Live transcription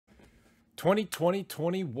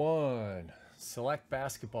2020-21 Select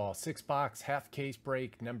Basketball 6-box half case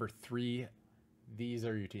break number 3. These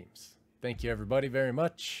are your teams. Thank you everybody very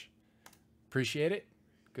much. Appreciate it.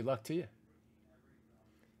 Good luck to you.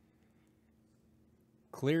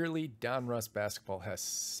 Clearly Donruss Basketball has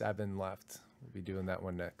 7 left. We'll be doing that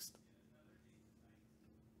one next.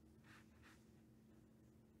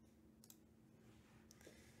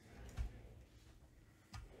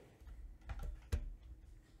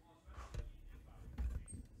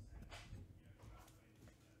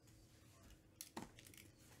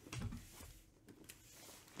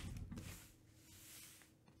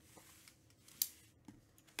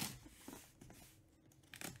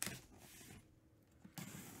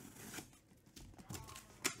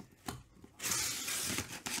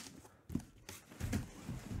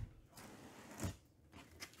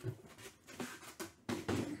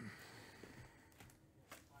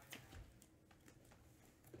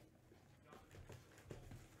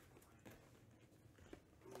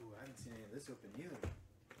 Seen any of this open either.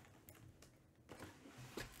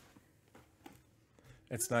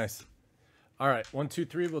 It's nice. All right, 1, 2,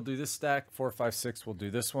 3. We'll do this stack. 4, 5, 6. We'll do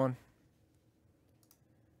this one.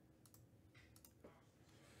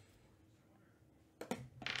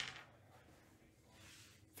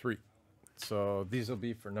 Three. So these will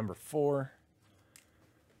be for number 4.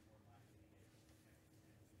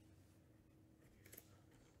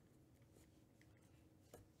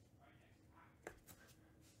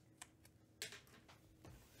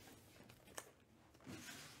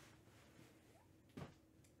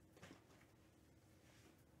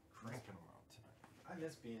 I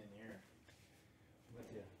miss being in here with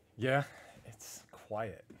you. Yeah, it's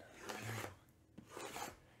quiet.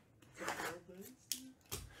 I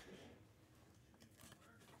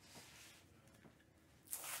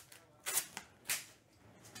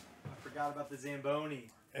forgot about the Zamboni.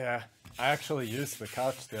 Yeah, I actually used the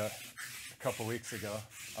couch a couple weeks ago.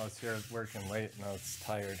 I was here working late and I was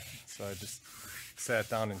tired, so I just sat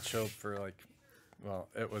down and chilled for like, well,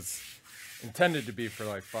 it was intended to be for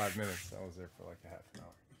like 5 minutes. I was there for like a half an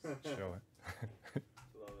hour. Just chilling.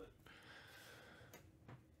 Love it.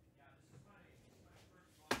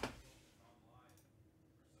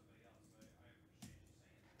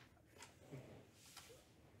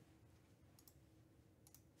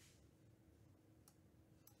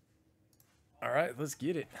 All right, let's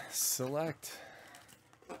get it. Select.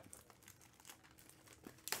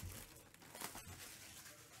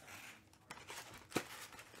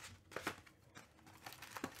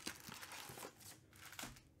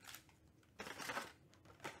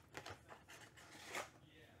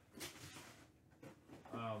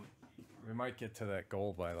 We might get to that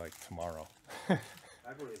goal by like tomorrow. I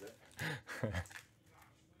believe it. I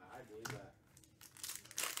believe that.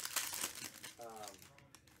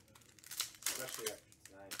 Especially after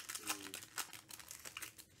tonight.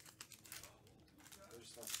 There's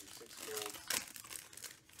something 6 golds.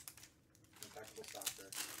 Impeccable soccer.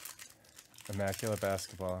 Immaculate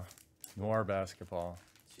basketball. Noir basketball.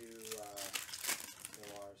 2 noirs.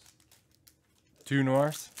 2 noirs? 2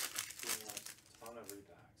 noirs. Ton of repacks.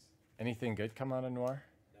 Anything good come out of noir?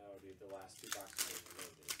 No, dude, the last 2 boxes are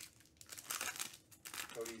really good.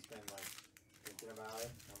 Cody's been like thinking about it.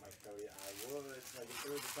 I'm like, Cody, I would. It's like it's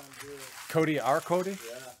really the time to do it. Cody, our Cody? Yeah,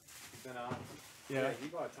 he's been on. Yeah. He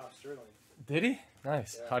bought Top Sterling. Did he?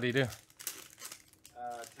 Nice. Yeah. How'd he do?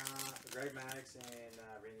 Greg Maddox and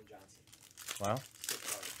Randy Johnson. Wow.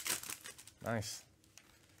 6 cards. Nice.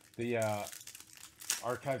 The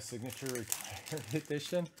Archive Signature Retired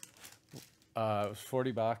Edition was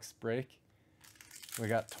 40 box break. We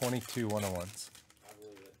got 22 101s. I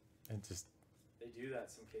believe it. And just They do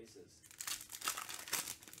that some cases.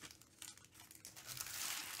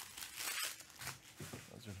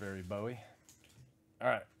 those are very Bowie. All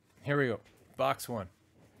right, here we go. Box 1.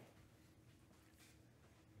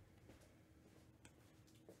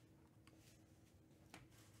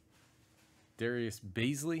 Darius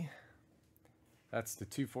Baisley. That's the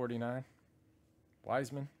 249.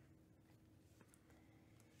 Wiseman.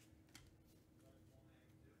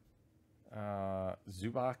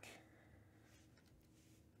 Zubac.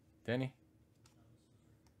 Denny.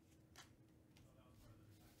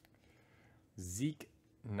 Zeke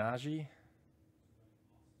Najee.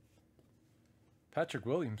 Patrick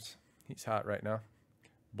Williams. He's hot right now.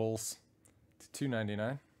 Bulls to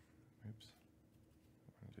 299. Oops.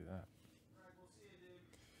 I want to do that.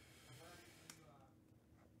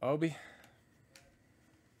 Obi.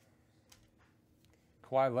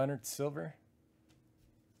 Kawhi Leonard silver.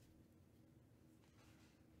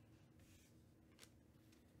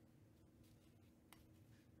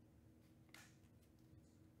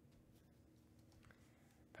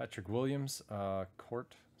 Patrick Williams,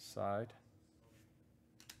 court side.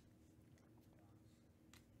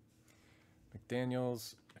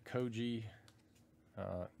 McDaniels, Koji,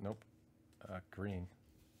 nope, green,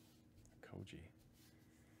 Koji.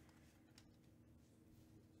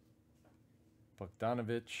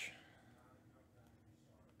 Bogdanovich,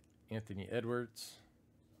 Anthony Edwards.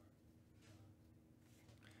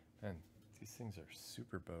 Man, these things are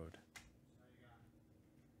super bowed.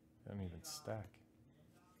 They don't even stack.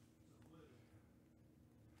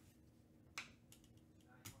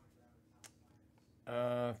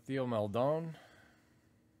 Theo Maldon.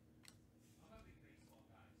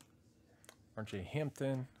 RJ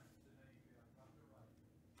Hampton.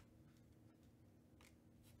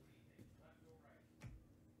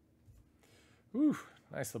 Ooh,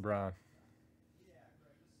 nice LeBron.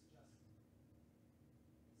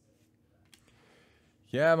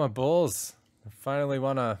 Yeah, my Bulls finally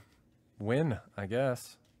want to win, I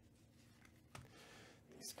guess.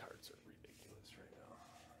 These cards are ridiculous right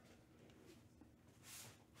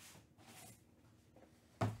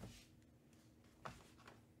now.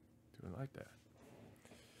 Doing like that.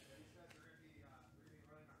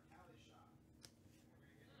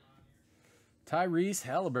 Tyrese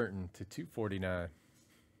Halliburton to 249.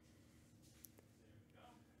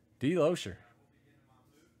 D. Loescher.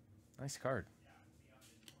 Nice card.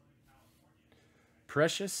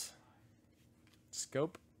 Precious.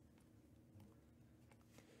 Scope.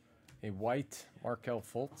 A white Markelle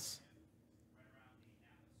Fultz.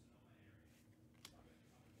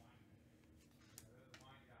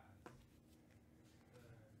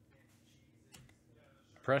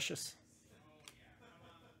 Precious.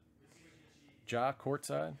 Ja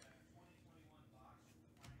courtside.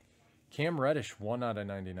 Cam Reddish,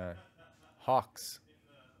 1/99. Hawks.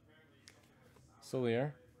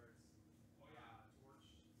 Solier.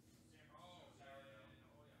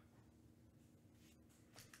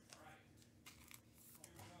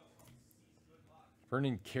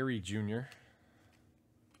 Vernon Carey Jr.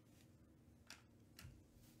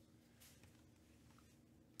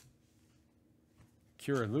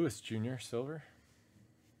 Kira Lewis Jr. Silver.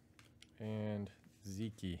 And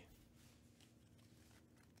Zeke.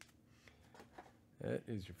 That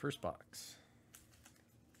is your first box.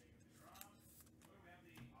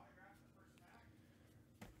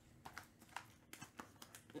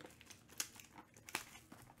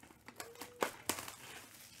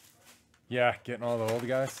 Yeah, getting all the old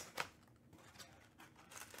guys.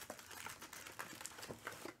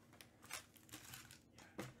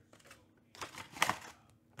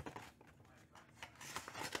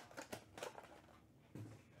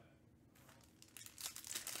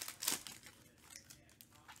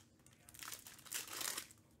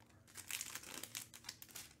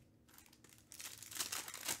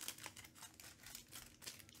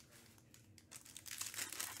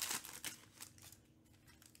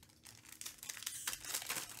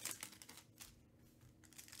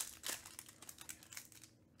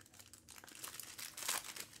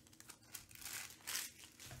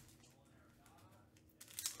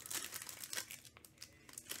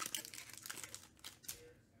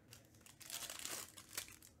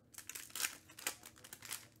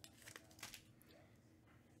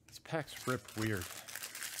 Packs rip weird.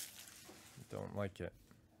 Don't like it.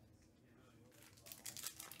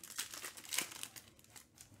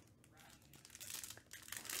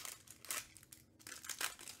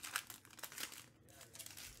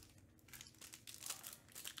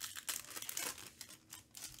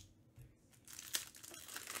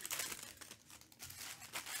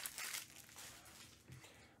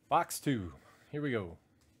 Box 2. Here we go.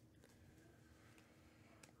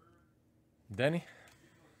 Denny.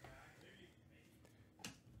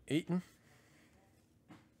 Ayton.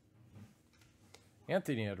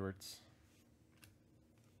 Anthony Edwards.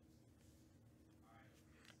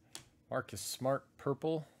 Marcus Smart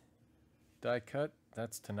purple die cut.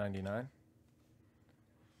 That's to 99.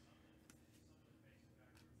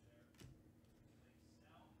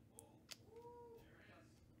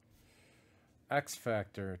 X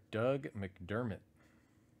Factor Doug McDermott.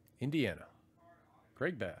 Indiana.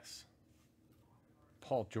 Greg Bass.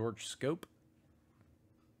 Paul George Scope.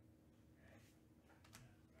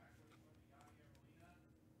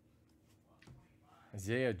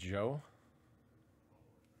 Isaiah Joe,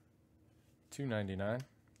 $2.99.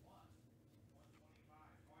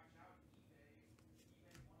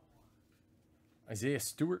 Isaiah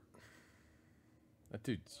Stewart, that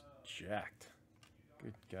dude's jacked.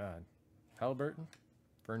 Good God. Halliburton,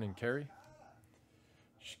 Vernon Carey,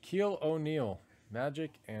 Shaquille O'Neal,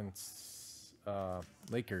 Magic and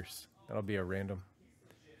Lakers. That'll be a random.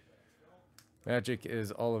 Magic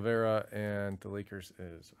is Oliveira, and the Lakers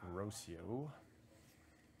is Roadshow.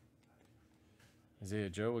 Isaiah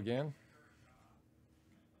Joe again.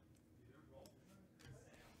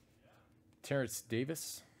 Terrence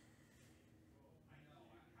Davis.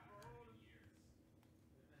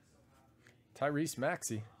 Tyrese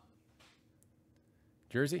Maxey.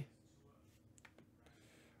 Jersey.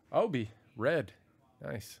 Obi. Red.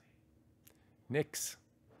 Nice. Knicks.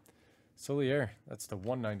 Solier. That's the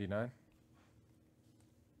 199.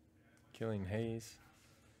 Killian Hayes.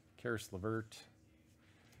 Karis LeVert.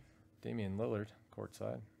 Damian Lillard.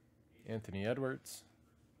 Courtside. Anthony Edwards.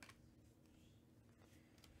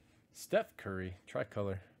 Steph Curry.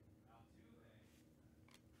 Tricolor.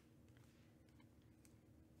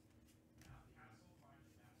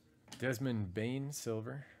 Desmond Bain.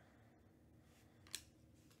 Silver.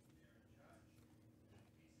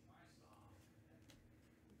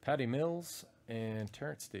 Patty Mills and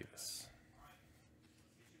Terrence Davis.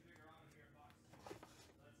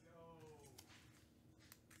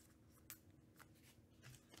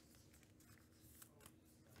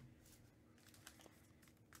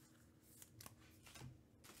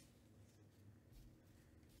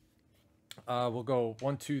 We'll go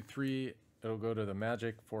 1, 2, 3. It'll go to the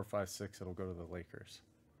Magic. 4, 5, 6. It'll go to the Lakers.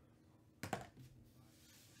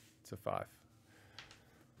 It's a 5.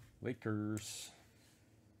 Lakers.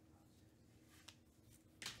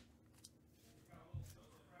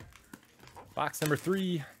 Box number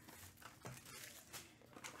 3.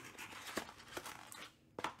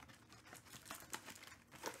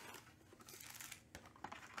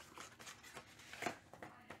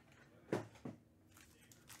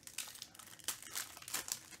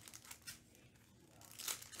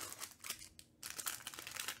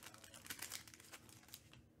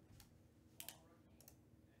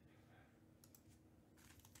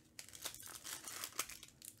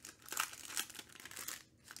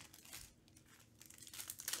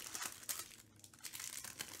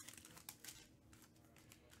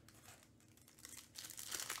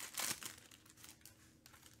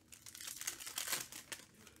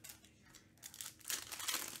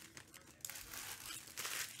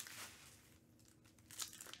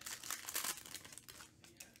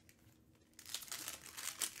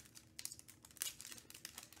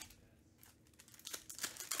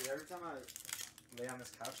 Every time I lay on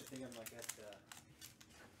this couch, I think I'm like at the,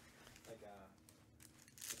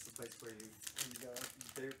 what's the place where you go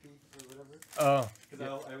therapy or whatever? Oh,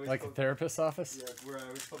 I always like a therapist's office? Yeah, where I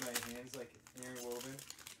always put my hands like interwoven.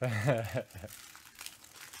 I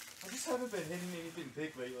just haven't been hitting anything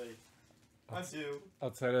big lately. I do.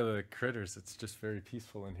 Outside of the critters, it's just very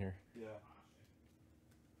peaceful in here. Yeah.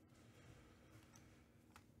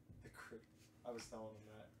 I was telling them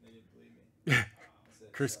that. They didn't believe me.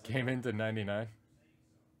 Chris came into 99.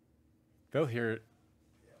 They'll hear it.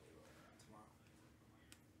 Yeah, we will.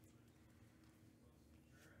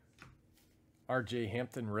 Tomorrow. RJ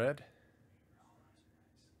Hampton Red.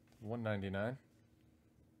 199.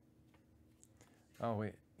 Oh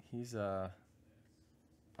wait, he's on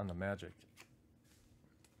the Magic.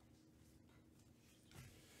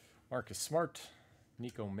 Marcus Smart,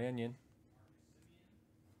 Nico Mannion,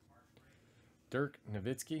 Dirk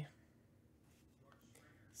Nowitzki,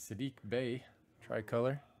 Sadiq Bey,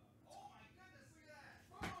 tricolor.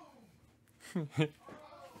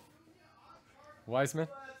 Wiseman.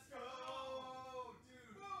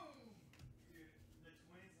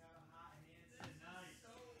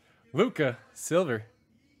 Luka, silver.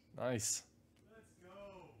 Nice.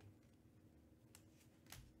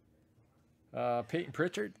 Peyton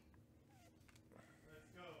Pritchard.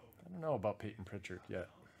 I don't know about Peyton Pritchard yet.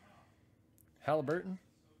 Halliburton.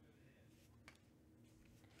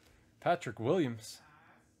 Patrick Williams.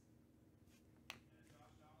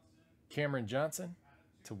 Cameron Johnson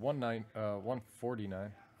to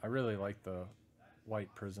 149. I really like the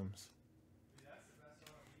white prisms.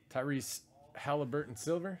 Tyrese Halliburton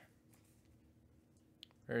silver.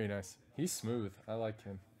 Very nice. He's smooth. I like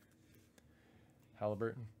him.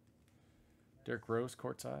 Halliburton. Derrick Rose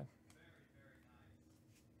courtside.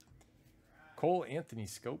 Cole Anthony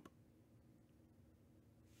scope.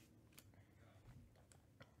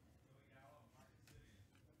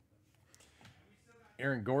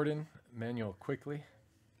 Aaron Gordon, Manuel Quickly.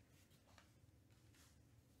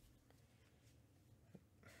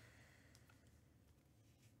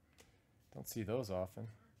 Don't see those often,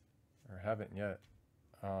 or haven't yet.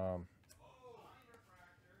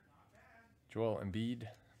 Joel Embiid,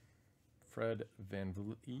 Fred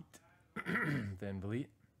VanVleet, VanVleet,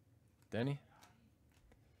 Denny,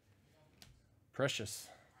 Precious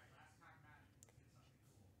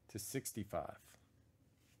to 65.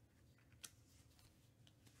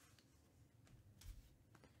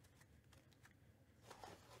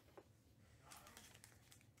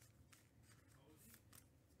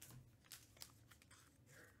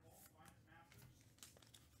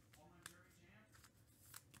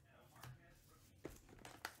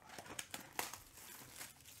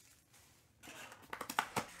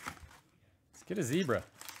 Get a zebra.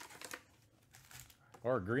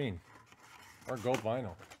 Or a green. Or gold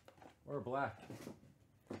vinyl. Or a black.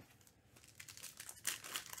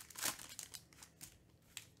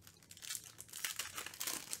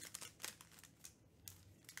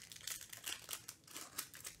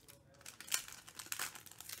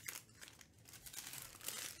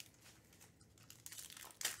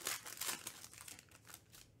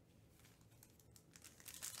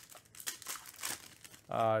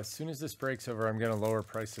 As soon as this breaks over, I'm going to lower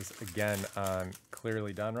prices again on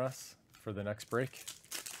Clearly Donruss for the next break.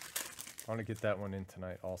 I want to get that one in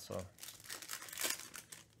tonight also.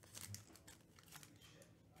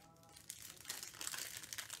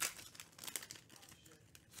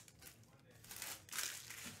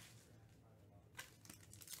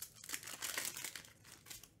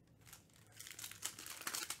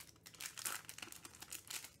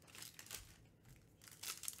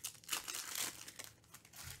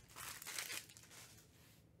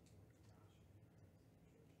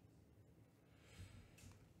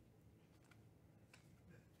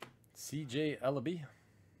 CJ Ellaby.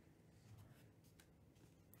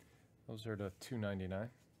 Those are the $2.99.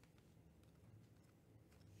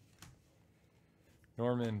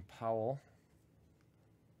 Norman Powell.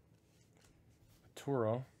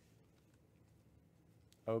 Turo.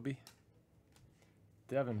 Obi.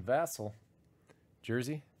 Devin Vassell.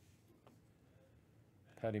 Jersey.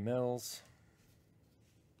 Patty Mills.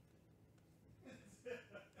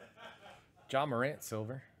 John Morant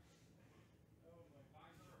silver.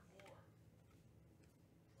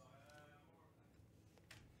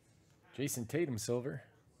 Jason Tatum silver.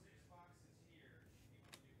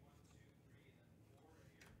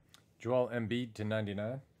 Joel Embiid to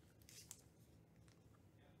 99.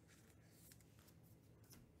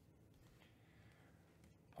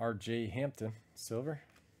 RJ Hampton silver.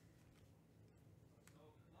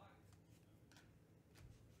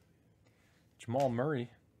 Jamal Murray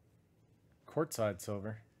courtside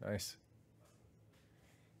silver. Nice.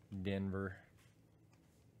 Denver.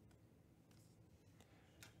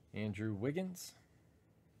 Andrew Wiggins.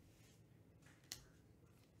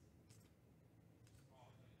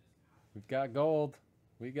 We've got gold.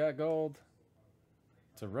 We got gold.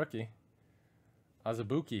 It's a rookie.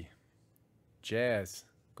 Azubuike. Jazz.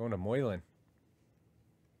 Going to Moylan.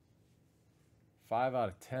 5 out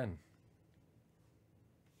of 10.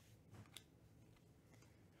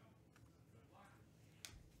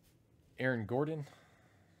 Aaron Gordon.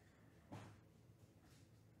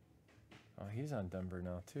 Oh, he's on Denver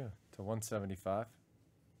now, too. To 175.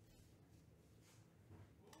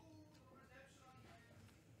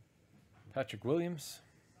 Patrick Williams.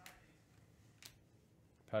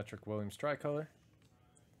 Patrick Williams tricolor.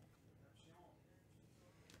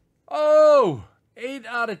 Oh! 8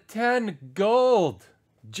 out of 10 gold.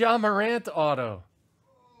 John Morant auto.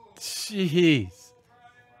 Jeez.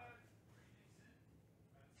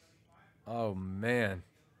 Oh, man.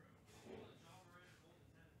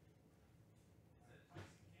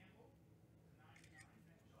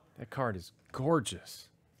 That card is gorgeous.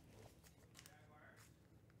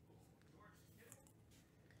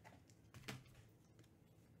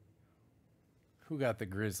 Who got the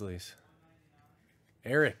Grizzlies?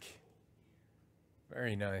 Eric.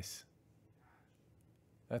 Very nice.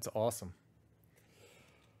 That's awesome.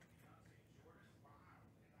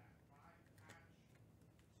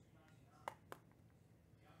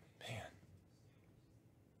 Man.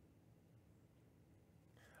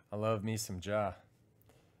 I love me some Ja.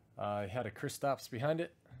 I had a Kristaps behind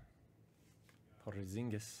it.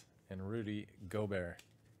 Porzingis and Rudy Gobert.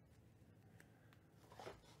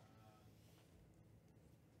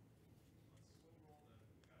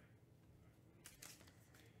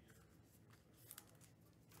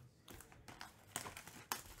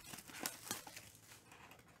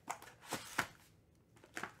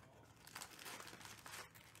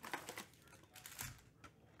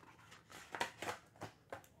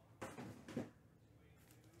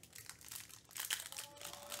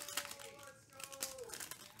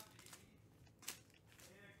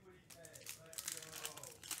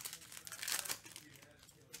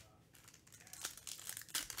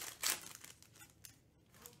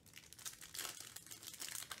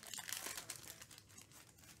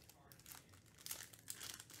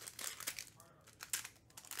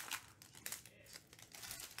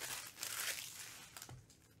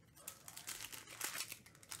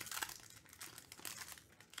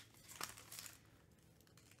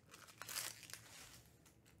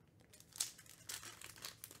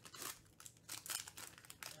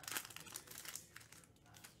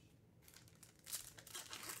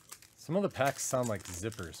 Some of the packs sound like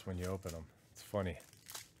zippers when you open them. It's funny.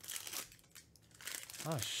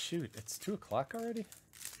 Oh, shoot. It's 2 o'clock already?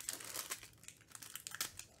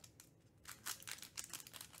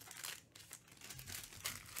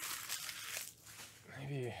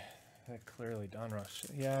 Maybe that Clearly Donruss.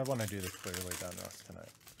 Yeah, I want to do the Clearly Donruss tonight.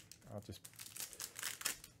 I'll just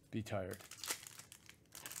be tired.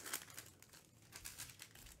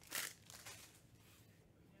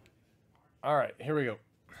 All right, here we go.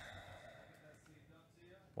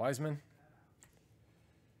 Wiseman.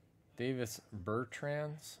 Davis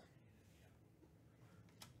Bertrands.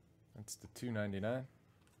 That's the $2.99.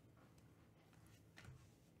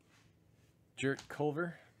 Jarrett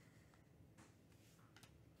Culver.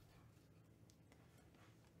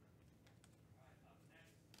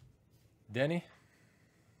 Denny.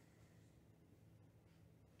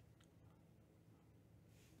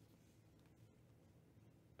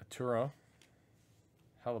 Aturo.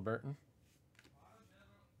 Halliburton.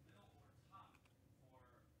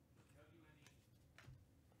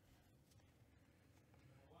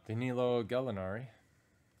 Danilo Gallinari.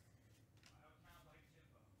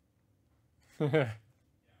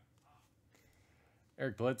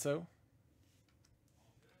 Eric Bledsoe.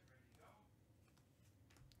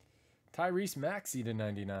 Tyrese Maxey to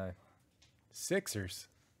 99. Sixers.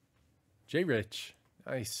 J. Rich.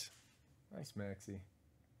 Nice. Nice Maxey.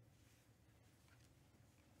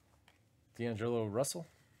 D'Angelo Russell.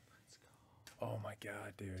 Oh my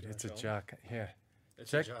God, dude. It's a jock. Yeah.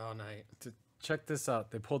 It's a jaw night. Check this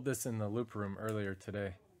out. They pulled this in the loop room earlier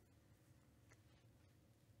today.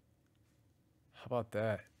 How about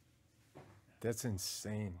that? That's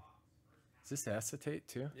insane. Is this acetate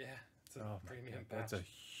too? Yeah. It's a premium God, that's batch. a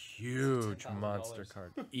huge $10,000. monster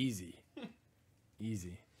card. Easy.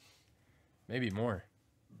 Easy. Maybe more.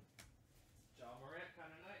 John Morant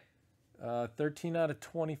kind of night. 13 out of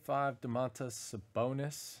 25, Domantas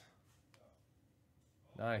Sabonis.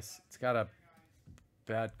 Nice. It's got a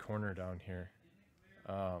bad corner down here.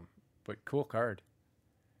 But cool card.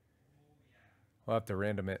 We'll have to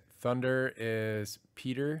random it. Thunder is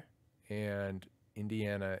Peter, and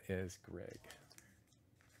Indiana is Greg.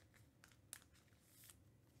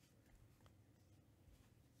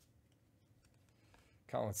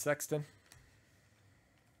 Colin Sexton.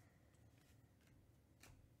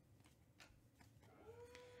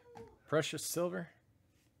 Precious Silver.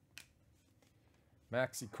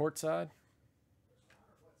 Maxi Courtside.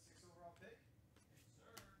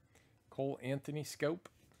 Cole Anthony Scope.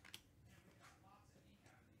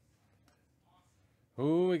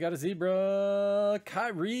 Ooh, we got a zebra.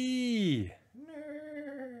 Kyrie.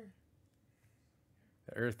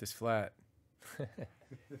 The earth is flat.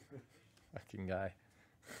 Fucking guy.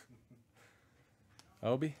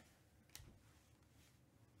 Obi.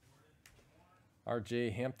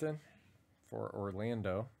 RJ Hampton for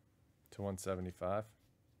Orlando to 175.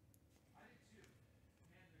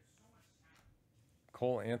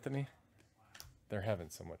 Cole Anthony. They're having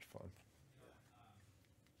so much fun.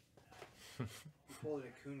 Pulled an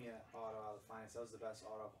Acuna auto out of the finest. That was the best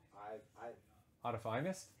auto Out of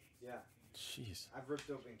finest? yeah. Jeez. I've ripped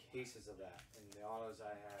open cases of that, and the autos I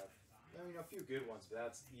have, I mean, a few good ones, but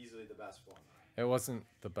that's easily the best one. It wasn't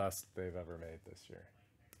the best they've ever made this year.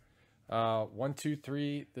 1, 2,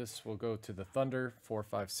 3. This will go to the Thunder. 4,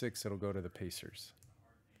 5, 6. It'll go to the Pacers.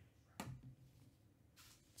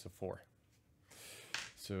 It's a 4.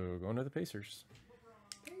 So going to the Pacers.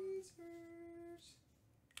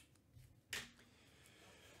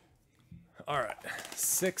 All right,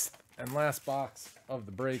 6th and last box of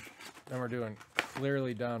the break. Then we're doing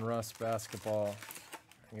Clearly Donruss basketball.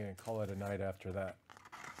 I'm gonna call it a night after that.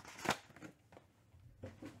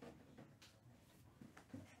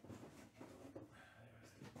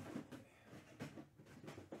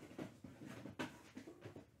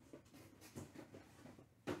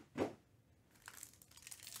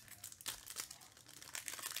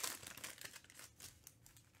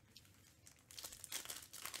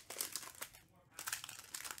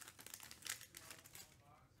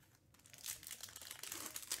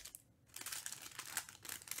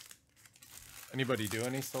 Anybody do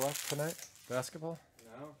any select tonight? Basketball?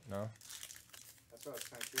 No? No. That's why I was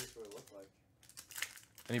kind of curious what it looked like.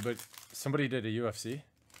 Anybody? Somebody did a UFC?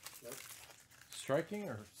 Nope. Striking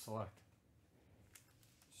or select?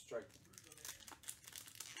 Strike.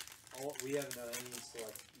 We haven't done any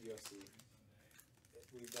select UFC.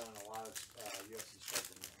 We've done a lot of UFC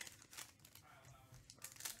striking now.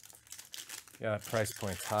 Yeah, that price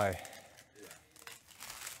point's high. Yeah.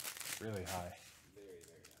 Really high. Very,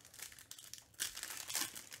 very high.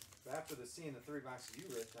 But after seeing the 3 boxes you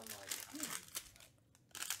ripped, I'm like,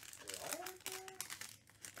 are they all like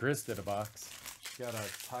that? Grizz did a box. She got a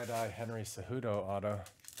tie-dye Henry Cejudo auto.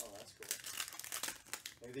 Oh, that's cool.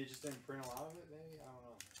 Maybe they just didn't print a lot of it, maybe? I don't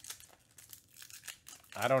know.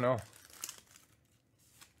 I don't know.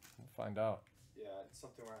 We'll find out. Yeah, it's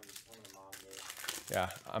something where I'm gonna monitor. Yeah,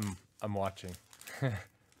 I'm watching.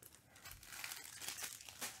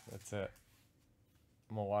 That's it.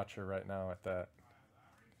 I'm a watcher right now at that.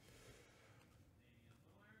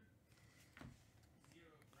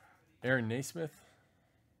 Aaron Naismith,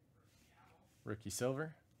 Ricky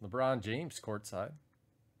Silver, LeBron James courtside.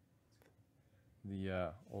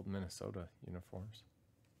 The old Minnesota uniforms.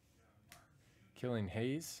 Killing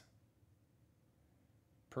Hayes,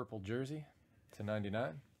 purple jersey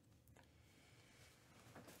 /99.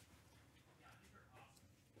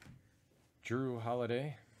 Drew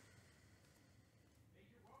Holiday.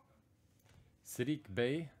 Sadiq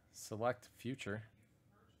Bey, select future.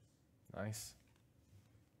 Nice.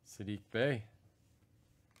 Sadiq Bey.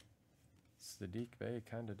 Sadiq Bey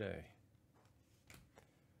kind of day.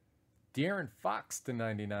 De'Aaron Fox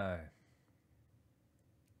 /99.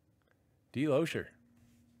 D. Loescher.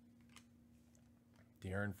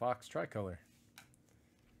 De'Aaron Fox tricolor.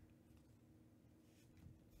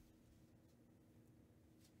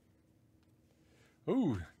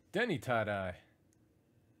 Ooh, Denny tie-dye.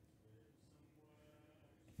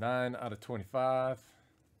 9/25.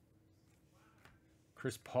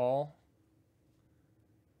 Chris Paul.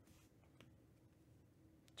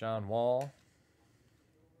 John Wall.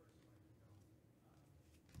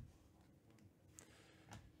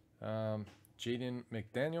 Jaden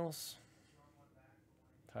McDaniels.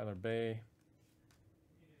 Tyler Bay.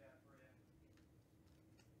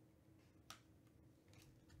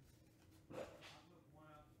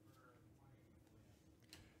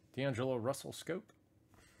 D'Angelo Russell scope.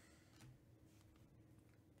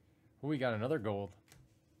 Oh, we got another gold.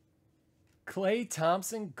 Klay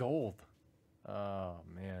Thompson gold. Oh,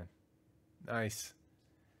 man. Nice.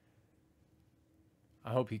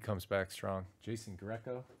 I hope he comes back strong. Jason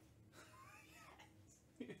Greco.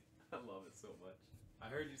 I love it so much. I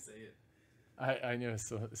heard you say it. I knew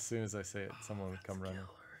as soon as I say it, someone would come running.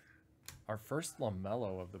 Our first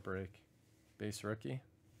LaMelo of the break. Base rookie.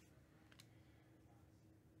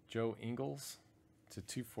 Joe Ingles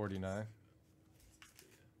 /249.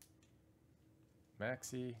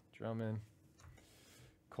 Maxey, Drummond,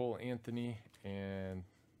 Cole Anthony, and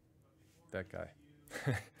that guy.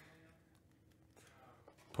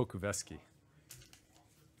 Pokuveski.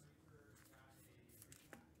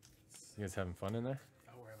 You guys having fun in there?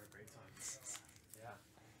 Oh, we're having a great time. Yeah.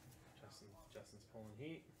 Justin's pulling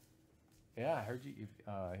heat. Yeah, I heard you he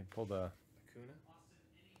pulled a Acuna.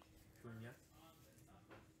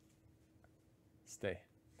 stay.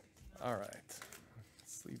 All right.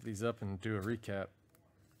 Let's leave these up and do a recap.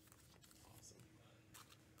 Awesome.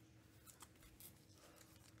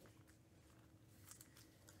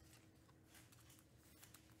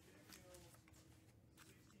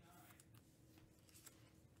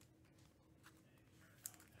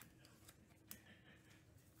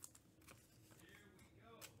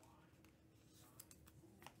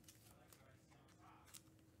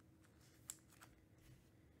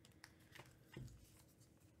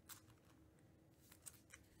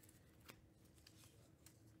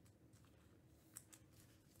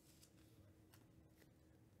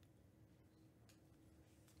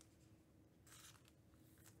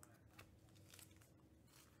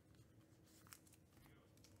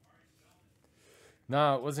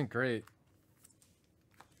 No, it wasn't great.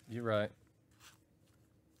 You're right.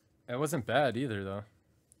 It wasn't bad either, though.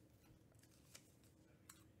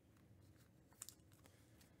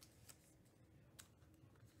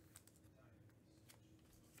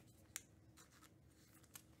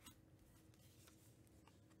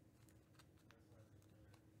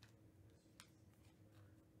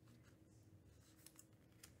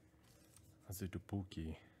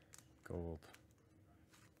 Azubuki gold.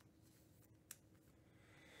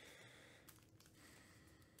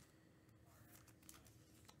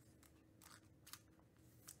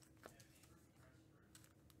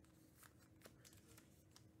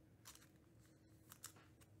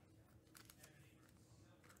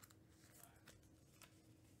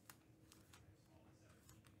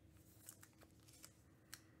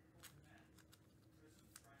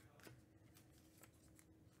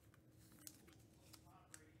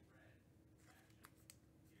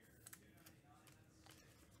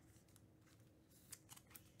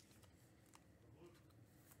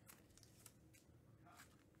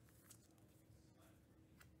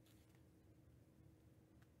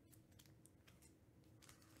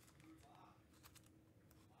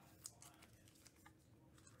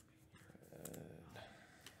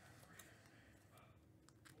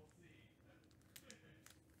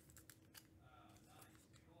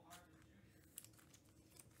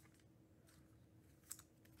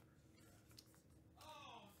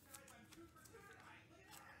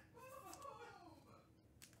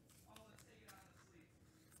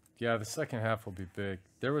 Yeah, the second half will be big.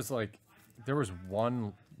 There was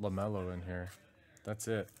one LaMelo in here. That's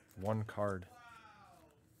it. One card.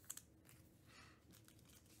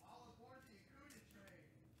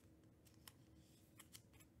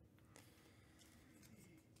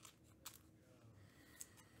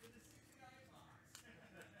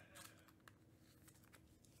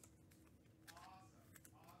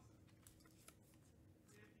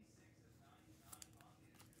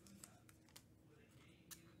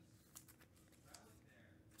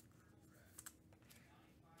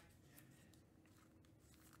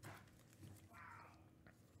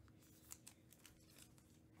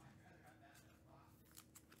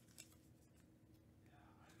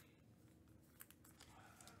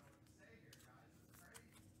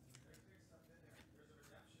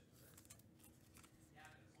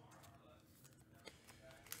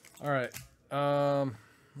 All right.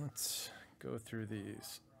 Let's go through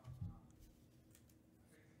these.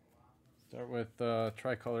 Start with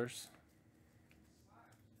tricolors.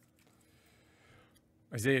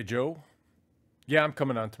 Isaiah Joe. Yeah, I'm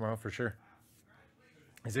coming on tomorrow for sure.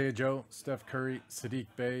 Isaiah Joe, Steph Curry, Sadiq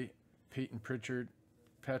Bey, Peyton Pritchard,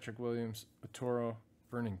 Patrick Williams, Otoro,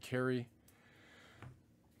 Vernon Carey,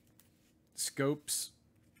 Scopes,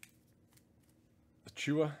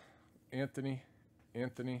 Achua, Anthony.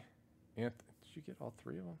 Did you get all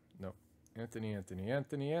three of them? No. Anthony.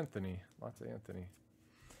 Lots of Anthony.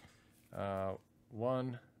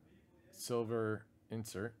 One silver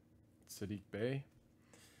insert, Sadiq Bey.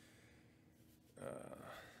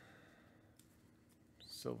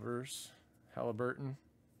 Silvers, Halliburton,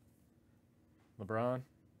 LeBron,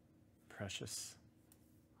 Precious,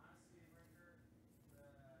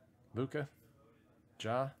 Luka,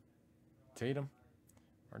 Ja, Tatum,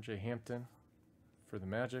 RJ Hampton for the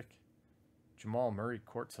Magic, Jamal Murray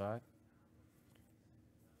courtside,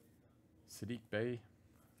 Sadiq Bey,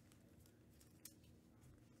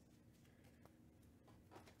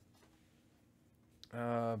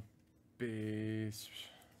 base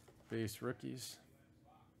rookies.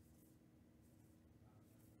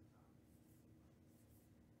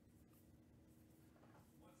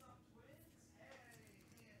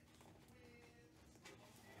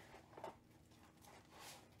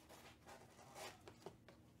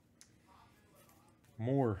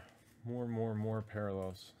 More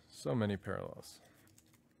parallels. So many parallels.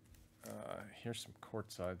 Here's some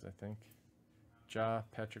courtsides, I think. Ja,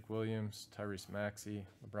 Patrick Williams, Tyrese Maxey,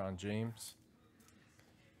 LeBron James.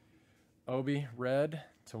 Obi, red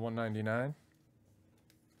to 199.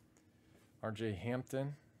 RJ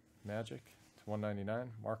Hampton, Magic to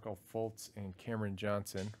 199. Marco Fultz and Cameron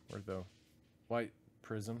Johnson were the white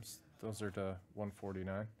prisms. Those are to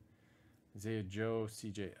 149. Isaiah Joe,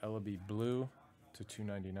 CJ Ellaby, blue to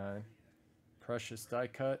 299. Precious die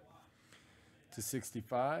cut to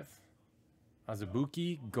 65.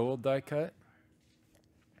 Azubuike, gold die cut.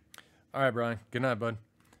 All right, Brian. Good night, bud.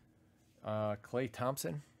 Klay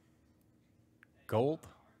Thompson, gold,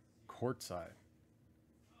 courtside.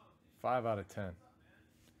 5 out of 10.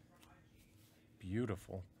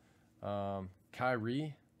 Beautiful.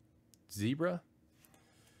 Kyrie, zebra.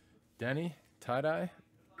 Denny, tie-dye.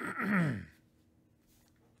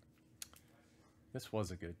 This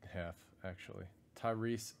was a good half, actually.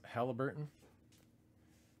 Tyrese Halliburton.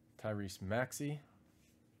 Tyrese Maxey.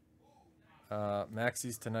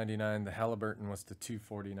 Maxey's to 99. The Halliburton was to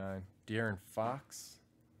 249. De'Aaron Fox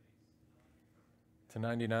to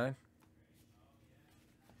 99.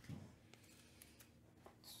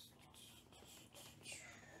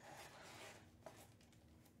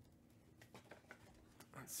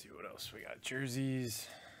 Let's see what else we got. Jerseys.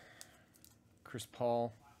 Chris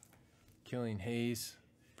Paul. Killian Hayes.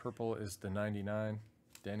 Purple is the 99.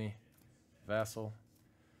 Denny. Vassell.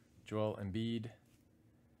 Joel Embiid.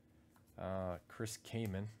 Chris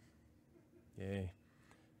Kaman. Yay.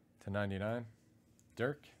 To 99.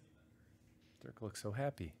 Dirk. Dirk looks so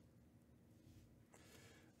happy.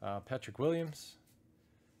 Patrick Williams.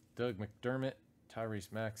 Doug McDermott.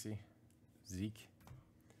 Tyrese Maxey. Zeke.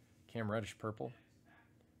 Cam Reddish purple.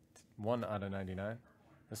 1 out of 99.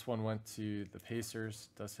 This one went to the Pacers.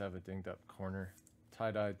 Does have a dinged up corner.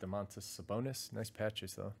 Tie-dye Domantas Sabonis. Nice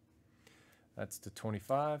patches though. That's to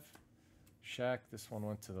 25. Shaq. This one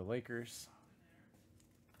went to the Lakers.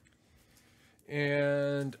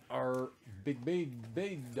 And our big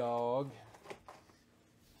dog,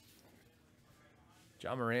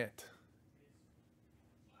 Ja Morant.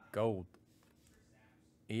 Gold.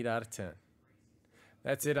 8 out of 10.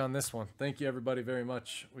 That's it on this one. Thank you everybody very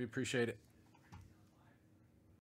much. We appreciate it.